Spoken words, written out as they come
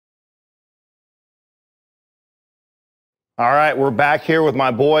All right, we're back here with my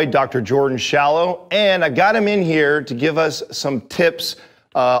boy, Dr. Jordan Shallow, and I got him in here to give us some tips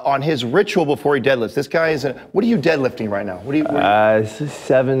on his ritual before he deadlifts. This guy is, what are you deadlifting right now? What are you?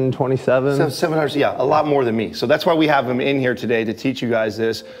 727. 700, yeah, a lot more than me. So that's why we have him in here today to teach you guys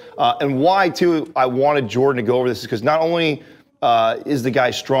this. And why, too, I wanted Jordan to go over this is because not only is the guy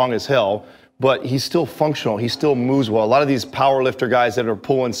strong as hell, but he's still functional. He still moves well. A lot of these power lifter guys that are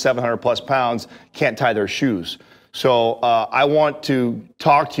pulling 700 plus pounds can't tie their shoes. So I want to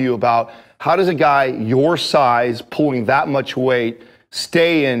talk to you about how does a guy your size pulling that much weight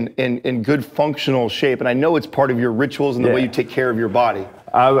stay in good functional shape? And I know it's part of your rituals and the way you take care of your body.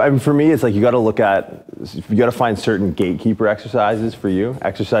 For me, it's like you got to find certain gatekeeper exercises for you.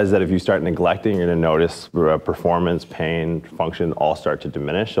 Exercises that if you start neglecting, you're going to notice performance, pain, function all start to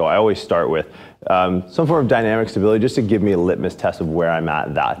diminish. So I always start with some form of dynamic stability just to give me a litmus test of where I'm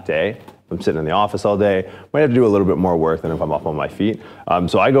at that day. If I'm sitting in the office all day, might have to do a little bit more work than if I'm up on my feet.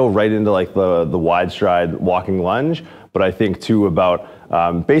 So I go right into like the wide stride walking lunge, but I think too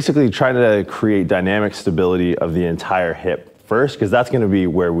about basically trying to create dynamic stability of the entire hip first, because that's going to be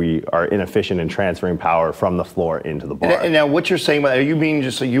where we are inefficient in transferring power from the floor into the bar. And now what you're saying, are you mean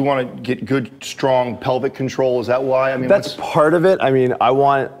just so you want to get good, strong pelvic control? Is that why? I mean, that's part of it. I mean,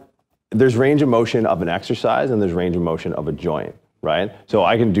 there's range of motion of an exercise and there's range of motion of a joint. Right? So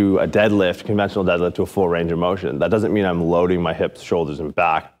I can do a deadlift, conventional deadlift to a full range of motion. That doesn't mean I'm loading my hips, shoulders, and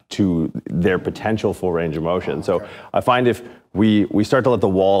back to their potential full range of motion. So I find if we start to let the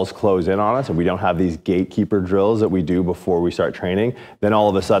walls close in on us and we don't have these gatekeeper drills that we do before we start training, then all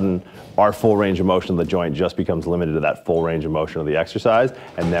of a sudden our full range of motion of the joint just becomes limited to that full range of motion of the exercise,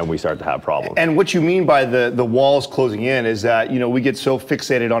 and then we start to have problems. And what you mean by the walls closing in is that, you know, we get so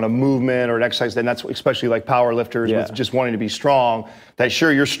fixated on a movement or an exercise, and that's especially like power lifters with just wanting to be strong, that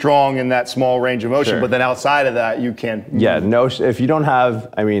sure, you're strong in that small range of motion, but then outside of that, you can't. Yeah, no, if you don't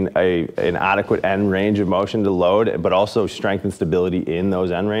have, I mean, an adequate end range of motion to load, but also strength and stability in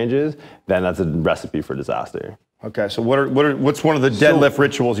those end ranges, then that's a recipe for disaster. Okay, so what's one of the deadlift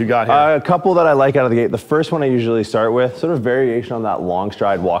rituals you got here? A couple that I like out of the gate. The first one I usually start with, sort of variation on that long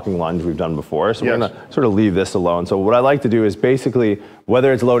stride walking lunge we've done before. So we're gonna sort of leave this alone. So what I like to do is basically,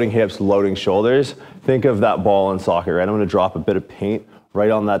 whether it's loading hips, loading shoulders, think of that ball and socket, right? I'm gonna drop a bit of paint right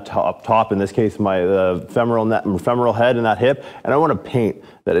on that top, in this case, my femoral head and that hip, and I want to paint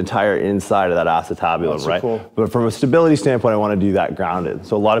that entire inside of that acetabulum, right? Cool. But from a stability standpoint, I want to do that grounded.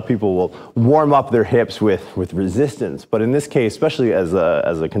 So a lot of people will warm up their hips with resistance, but in this case, especially as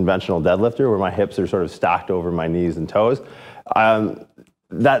a conventional deadlifter, where my hips are sort of stacked over my knees and toes,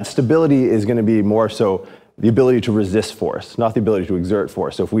 that stability is going to be more so the ability to resist force, not the ability to exert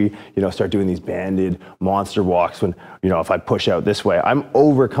force. So if we, start doing these banded monster walks, when, if I push out this way, I'm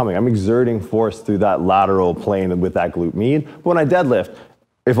exerting force through that lateral plane with that glute med. But when I deadlift,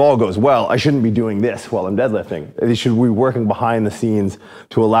 if all goes well, I shouldn't be doing this while I'm deadlifting. I should be working behind the scenes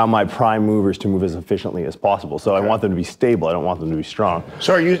to allow my prime movers to move as efficiently as possible. So I want them to be stable. I don't want them to be strong.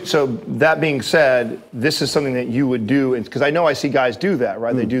 So that being said, this is something that you would do, because I know I see guys do that,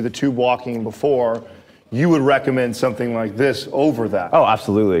 right? They do the tube walking before. You would recommend something like this over that? Oh,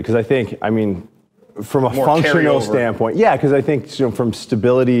 absolutely. Because I think, from a functional standpoint, because I think from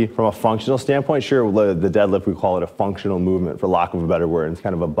stability, from a functional standpoint, sure, the deadlift, we call it a functional movement, for lack of a better word. It's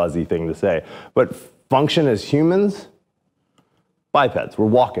kind of a buzzy thing to say. But function as humans, bipeds, we're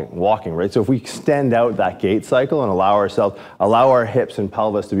walking, right? So if we extend out that gait cycle and allow our hips and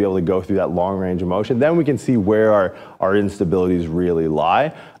pelvis to be able to go through that long range of motion, then we can see where our instabilities really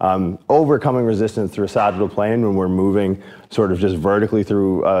lie. Overcoming resistance through a sagittal plane when we're moving sort of just vertically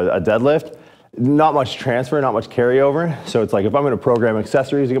through a deadlift, not much transfer, not much carryover. So it's like if I'm going to program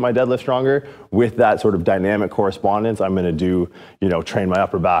accessories to get my deadlift stronger with that sort of dynamic correspondence, I'm going to do, train my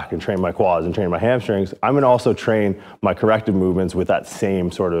upper back and train my quads and train my hamstrings. I'm going to also train my corrective movements with that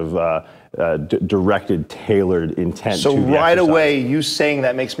same sort of directed, tailored intent. So right away, you saying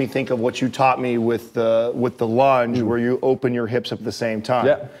that makes me think of what you taught me with the lunge, where you open your hips up at the same time.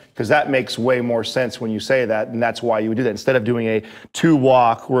 Yeah. Because that makes way more sense when you say that, and that's why you would do that. Instead of doing a two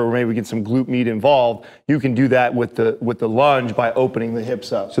walk where maybe we get some glute med involved, you can do that with the lunge by opening the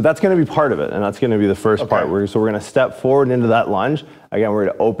hips up. So that's going to be part of it, and that's going to be the first part. So we're going to step forward into that lunge. Again, we're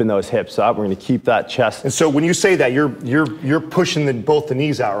gonna open those hips up. We're gonna keep that chest. And so when you say that, you're pushing both the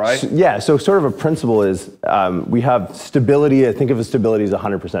knees out, right? Yeah, so sort of a principle is we have stability. I think of stability as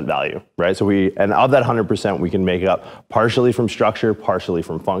 100% value, right? So and of that 100%, we can make it up partially from structure, partially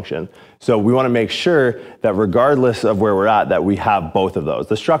from function. So we want to make sure that regardless of where we're at, that we have both of those.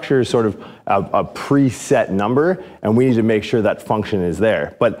 The structure is sort of a preset number, and we need to make sure that function is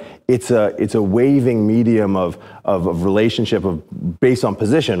there. But it's a waving medium of relationship based on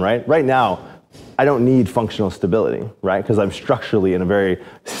position, right? Right now, I don't need functional stability, right? Because I'm structurally in a very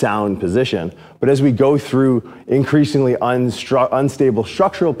sound position. But as we go through increasingly unstable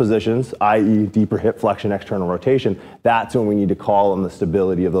structural positions, i.e. deeper hip flexion, external rotation, that's when we need to call on the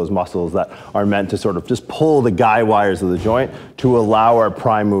stability of those muscles that are meant to sort of just pull the guy wires of the joint to allow our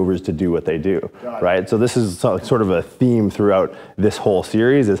prime movers to do what they do, right? So this is sort of a theme throughout this whole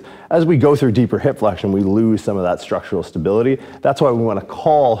series is as we go through deeper hip flexion, we lose some of that structural stability. That's why we want to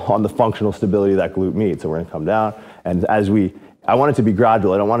call on the functional stability that glute med. So we're going to come down, and I want it to be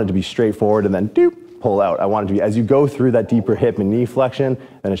gradual. I don't want it to be straightforward and then doop, pull out. I want it to be, as you go through that deeper hip and knee flexion,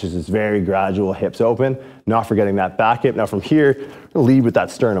 and it's just this very gradual hips open, not forgetting that back hip. Now from here, we're gonna lead with that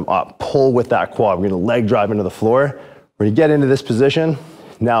sternum up, pull with that quad. We're gonna leg drive into the floor. We're gonna get into this position.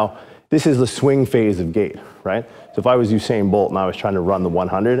 Now, this is the swing phase of gait, right? So if I was Usain Bolt and I was trying to run the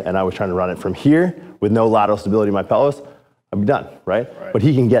 100 and I was trying to run it from here with no lateral stability in my pelvis, I'd be done, right? But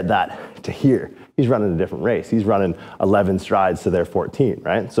he can get that to here. He's running a different race. He's running 11 strides to their 14,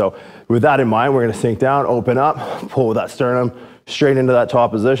 right? So with that in mind, we're gonna sink down, open up, pull with that sternum straight into that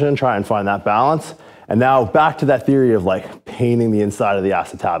top position, try and find that balance. And now back to that theory of like painting the inside of the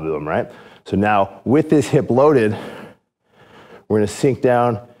acetabulum, right? So now with this hip loaded, we're gonna sink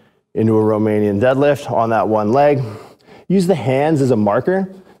down into a Romanian deadlift on that one leg. Use the hands as a marker.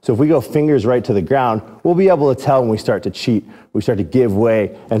 So if we go fingers right to the ground, we'll be able to tell when we start to cheat, we start to give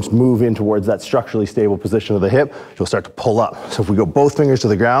way and move in towards that structurally stable position of the hip, you'll start to pull up. So if we go both fingers to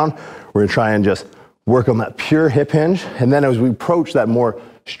the ground, we're gonna try and just work on that pure hip hinge. And then as we approach that more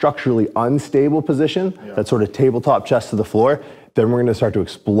structurally unstable position, that sort of tabletop chest to the floor, then we're gonna start to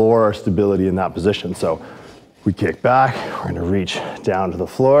explore our stability in that position. So we kick back, we're gonna reach down to the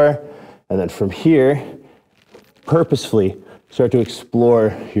floor, and then from here, purposefully, start to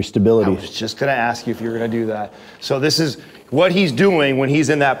explore your stability. I was just gonna ask you if you're gonna do that. So this is, what he's doing when he's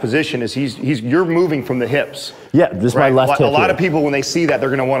in that position is you're moving from the hips. Yeah, this is my left hip. A lot of people, when they see that, they're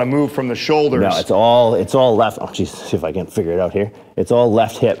gonna wanna move from the shoulders. No, it's all left. Oh geez, see if I can figure it out here. It's all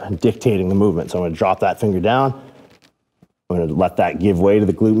left hip dictating the movement. So I'm gonna drop that finger down. I'm gonna let that give way to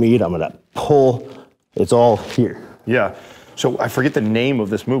the glute med. I'm gonna pull. It's all here. Yeah. So I forget the name of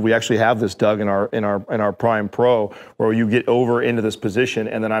this move. We actually have this, Doug, in our Prime Pro, where you get over into this position,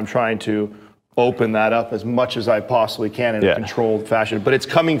 and then I'm trying to open that up as much as I possibly can in a controlled fashion. But it's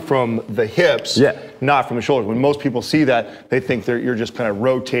coming from the hips, not from the shoulders. When most people see that, they think you're just kind of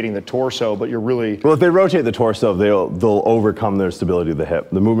rotating the torso, but you're really... Well, if they rotate the torso, they'll overcome their stability of the hip.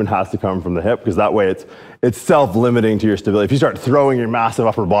 The movement has to come from the hip, because that way it's self-limiting to your stability. If you start throwing your massive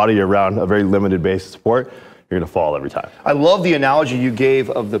upper body around a very limited base of support, you're gonna fall every time. I love the analogy you gave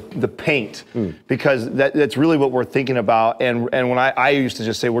of the paint, because that's really what we're thinking about. And when I used to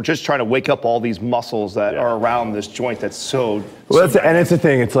just say, we're just trying to wake up all these muscles that are around this joint that's so... Well, and it's the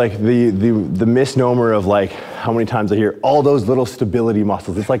thing, it's like the misnomer of like, how many times I hear all those little stability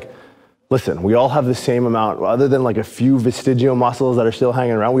muscles. It's like, listen, we all have the same amount, other than like a few vestigial muscles that are still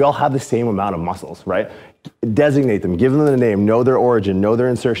hanging around, we all have the same amount of muscles, right? Designate them, give them the name, know their origin, know their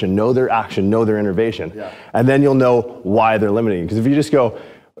insertion, know their action, know their innervation. And then you'll know why they're limiting. Because if you just go,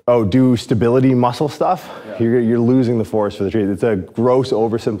 oh, do stability muscle stuff, you're losing the forest for the trees. It's a gross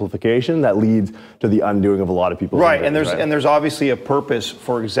oversimplification that leads to the undoing of a lot of people. Right, and there's obviously a purpose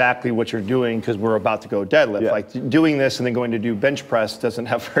for exactly what you're doing, because we're about to go deadlift. Like doing this and then going to do bench press doesn't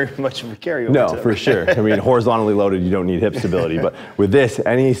have very much of a carryover. No, for sure. I mean, horizontally loaded, you don't need hip stability. But with this,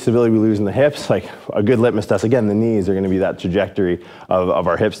 any stability we lose in the hips, like a good litmus test, again, the knees are going to be that trajectory of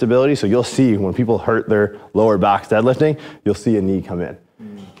our hip stability. So you'll see when people hurt their lower backs deadlifting, you'll see a knee come in.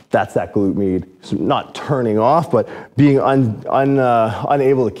 That's that glute med, so not turning off, but being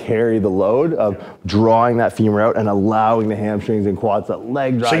unable to carry the load of drawing that femur out and allowing the hamstrings and quads, that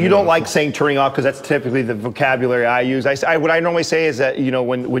leg drive. So you don't like saying turning off, because that's typically the vocabulary I use. What I normally say is that, you know,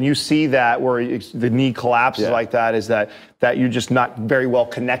 when you see that where the knee collapses like that, is that you're just not very well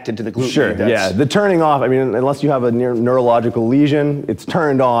connected to the glute med. Sure, yeah. The turning off, I mean, unless you have a neurological lesion, it's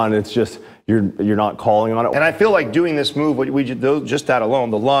turned on, it's just, you're not calling on it. And I feel like doing this move, just that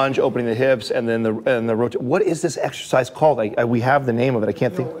alone, the lunge, opening the hips, and then the rotate. What is this exercise called? We have the name of it. I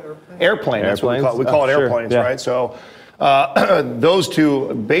can't think. Airplane. That's what we call it. We call it airplanes, right? So Those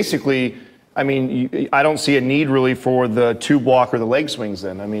two basically, I mean, I don't see a need really for the tube walk or the leg swings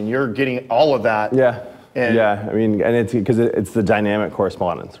then. I mean, you're getting all of that. Yeah. Yeah, I mean, and it's because it's the dynamic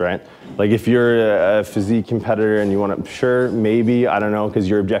correspondence, right? Like if you're a physique competitor and you want to, sure, maybe, I don't know, because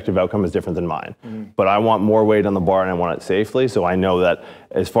your objective outcome is different than mine. But I want more weight on the bar and I want it safely. So I know that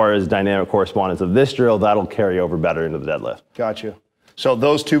as far as dynamic correspondence of this drill, that'll carry over better into the deadlift. Gotcha. So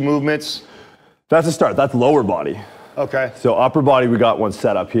those two movements. That's a start. That's lower body. Okay. So upper body, we got one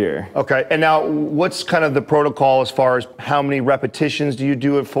set up here. Okay. And now what's kind of the protocol as far as how many repetitions do you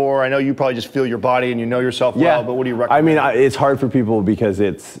do it for? I know you probably just feel your body and you know yourself well, but what do you recommend? I mean, it's hard for people because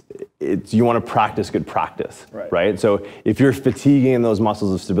it's you want to practice good practice, right? So if you're fatiguing those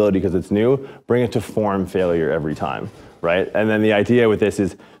muscles of stability because it's new, bring it to form failure every time, right? And then the idea with this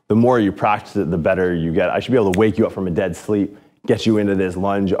is the more you practice it, the better you get. I should be able to wake you up from a dead sleep, get you into this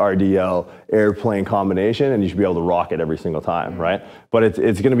lunge, RDL, airplane combination, and you should be able to rock it every single time, right? But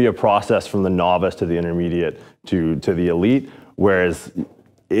it's going to be a process from the novice to the intermediate to the elite, whereas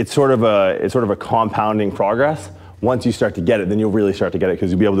it's sort of a compounding progress. Once you start to get it, then you'll really start to get it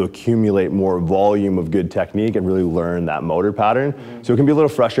because you'll be able to accumulate more volume of good technique and really learn that motor pattern. So it can be a little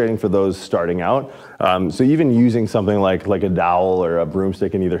frustrating for those starting out. So even using something like a dowel or a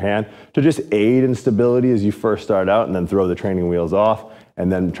broomstick in either hand to just aid in stability as you first start out and then throw the training wheels off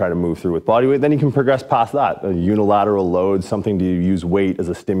and then try to move through with body weight, then you can progress past that. A unilateral load, something to use weight as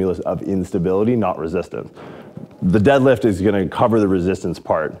a stimulus of instability, not resistance. The deadlift is going to cover the resistance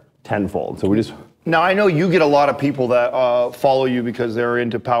part tenfold. So we just... Now, I know you get a lot of people that follow you because they're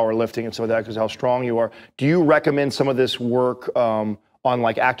into powerlifting and stuff like that because how strong you are. Do you recommend some of this work on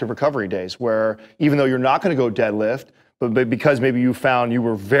like active recovery days where even though you're not going to go deadlift, but because maybe you found you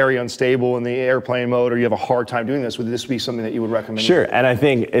were very unstable in the airplane mode or you have a hard time doing this, would this be something that you would recommend? Sure, and I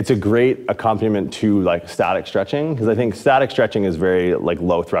think it's a great accompaniment to like static stretching because I think static stretching is very like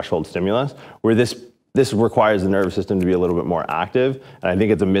low threshold stimulus where this requires the nervous system to be a little bit more active, and I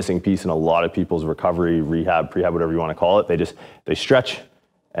think it's a missing piece in a lot of people's recovery, rehab, prehab, whatever you want to call it. They stretch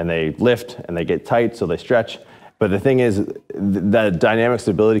and they lift and they get tight, so they stretch. But the thing is, the dynamic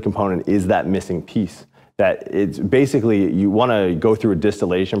stability component is that missing piece. That it's basically, you want to go through a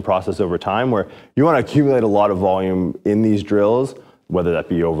distillation process over time where you want to accumulate a lot of volume in these drills, whether that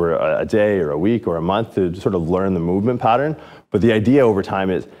be over a day or a week or a month to sort of learn the movement pattern. But the idea over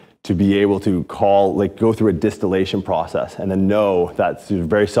time is to be able to go through a distillation process and then know that you're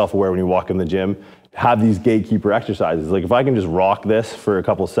very self-aware when you walk in the gym, have these gatekeeper exercises. Like if I can just rock this for a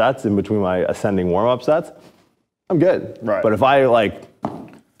couple sets in between my ascending warm-up sets, I'm good. Right. But if I like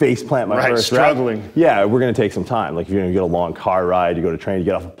face plant my first struggling. rep, yeah, we're gonna take some time. Like if you're gonna get a long car ride, you go to train, you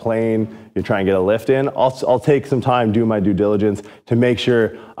get off a plane, you try and get a lift in, I'll take some time, do my due diligence to make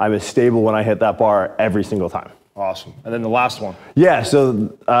sure I'm as stable when I hit that bar every single time. Awesome. And then the last one. Yeah, so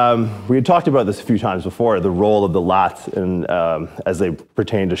we had talked about this a few times before, the role of the lats as they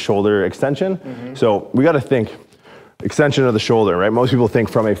pertain to shoulder extension. So we got to think extension of the shoulder, right? Most people think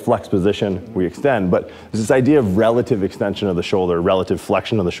from a flex position we extend, but there's this idea of relative extension of the shoulder, relative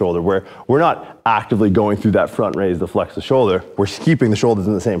flexion of the shoulder, where we're not actively going through that front raise to flex the shoulder. We're keeping the shoulders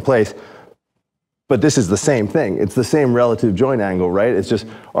in the same place. But this is the same thing. It's the same relative joint angle, right? It's just,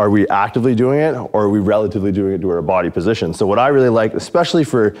 are we actively doing it or are we relatively doing it to our body position? So what I really like, especially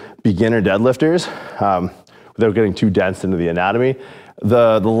for beginner deadlifters, without getting too dense into the anatomy,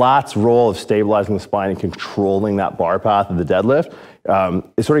 the lats role of stabilizing the spine and controlling that bar path of the deadlift,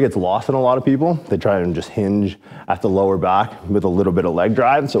 it sort of gets lost in a lot of people. They try and just hinge at the lower back with a little bit of leg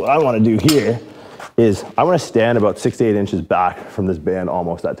drive. So what I want to do here is I want to stand about 6 to 8 inches back from this band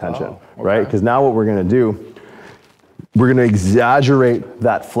almost at tension, right? Because now what we're going to do, we're going to exaggerate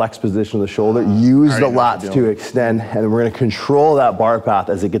that flex position of the shoulder, use the lats to extend, and we're going to control that bar path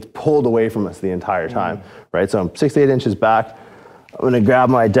as it gets pulled away from us the entire time, right? So I'm 6 to 8 inches back. I'm going to grab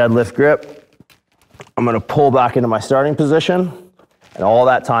my deadlift grip. I'm going to pull back into my starting position. And all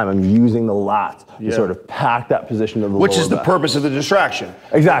that time, I'm using the lats to sort of pack that position of the Which is the purpose of the distraction.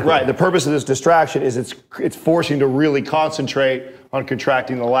 Exactly. Right, the purpose of this distraction is it's forcing you to really concentrate on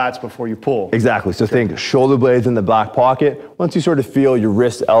contracting the lats before you pull. Exactly, so think shoulder blades in the back pocket. Once you sort of feel your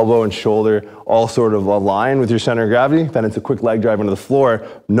wrist, elbow, and shoulder all sort of align with your center of gravity, then it's a quick leg drive into the floor,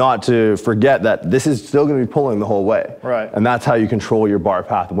 not to forget that this is still gonna be pulling the whole way. Right. And that's how you control your bar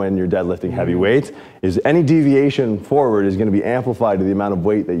path when you're deadlifting heavy weights, is any deviation forward is gonna be amplified to the amount of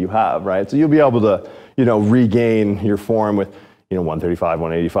weight that you have, right? So you'll be able to, regain your form with, 135,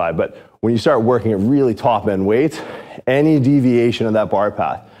 185, but when you start working at really top end weights, any deviation of that bar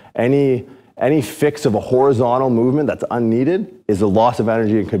path, any fix of a horizontal movement that's unneeded is a loss of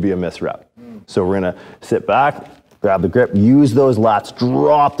energy and could be a missed rep. So we're gonna sit back, grab the grip, use those lats,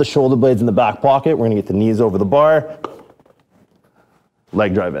 drop the shoulder blades in the back pocket. We're gonna get the knees over the bar,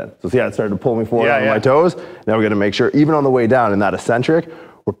 leg drive in. So see how it started to pull me forward on my toes? Now we're gonna make sure, even on the way down in that eccentric,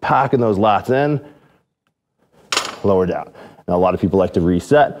 we're packing those lats in, lower down. Now a lot of people like to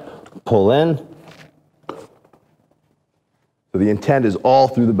reset, pull in. So the intent is all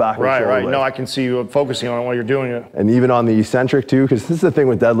through the back of the shoulder Right. blade. No, I can see you focusing on it while you're doing it. And even on the eccentric too, because this is the thing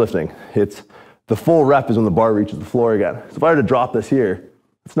with deadlifting. It's the full rep is when the bar reaches the floor again. So if I were to drop this here,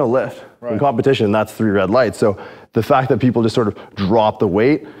 it's no lift. In competition, that's 3 red lights. So the fact that people just sort of drop the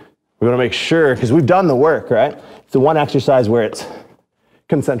weight, we're gonna make sure, because we've done the work, right? It's the one exercise where it's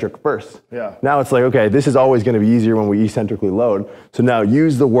concentric first. Yeah. Now it's like, okay, this is always gonna be easier when we eccentrically load. So now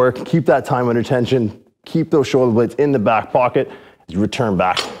use the work, keep that time under tension, keep those shoulder blades in the back pocket as you return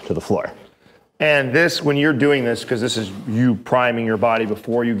back to the floor. And this, when you're doing this, because this is you priming your body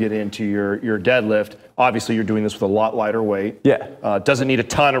before you get into your deadlift, obviously you're doing this with a lot lighter weight. Yeah. Doesn't need a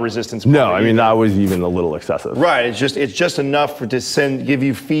ton of resistance. No, I mean, that was even a little excessive. Right, it's just enough to give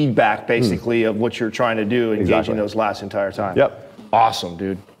you feedback, basically, of what you're trying to do, engaging those lats the entire time. Yep. Awesome,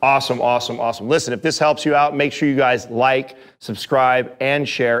 dude. Awesome. Listen, if this helps you out, make sure you guys like, subscribe, and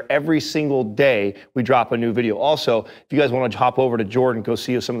share. Every single day we drop a new video. Also, if you guys want to hop over to Jordan, go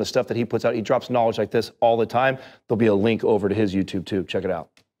see some of the stuff that he puts out. He drops knowledge like this all the time. There'll be a link over to his YouTube too. Check it out.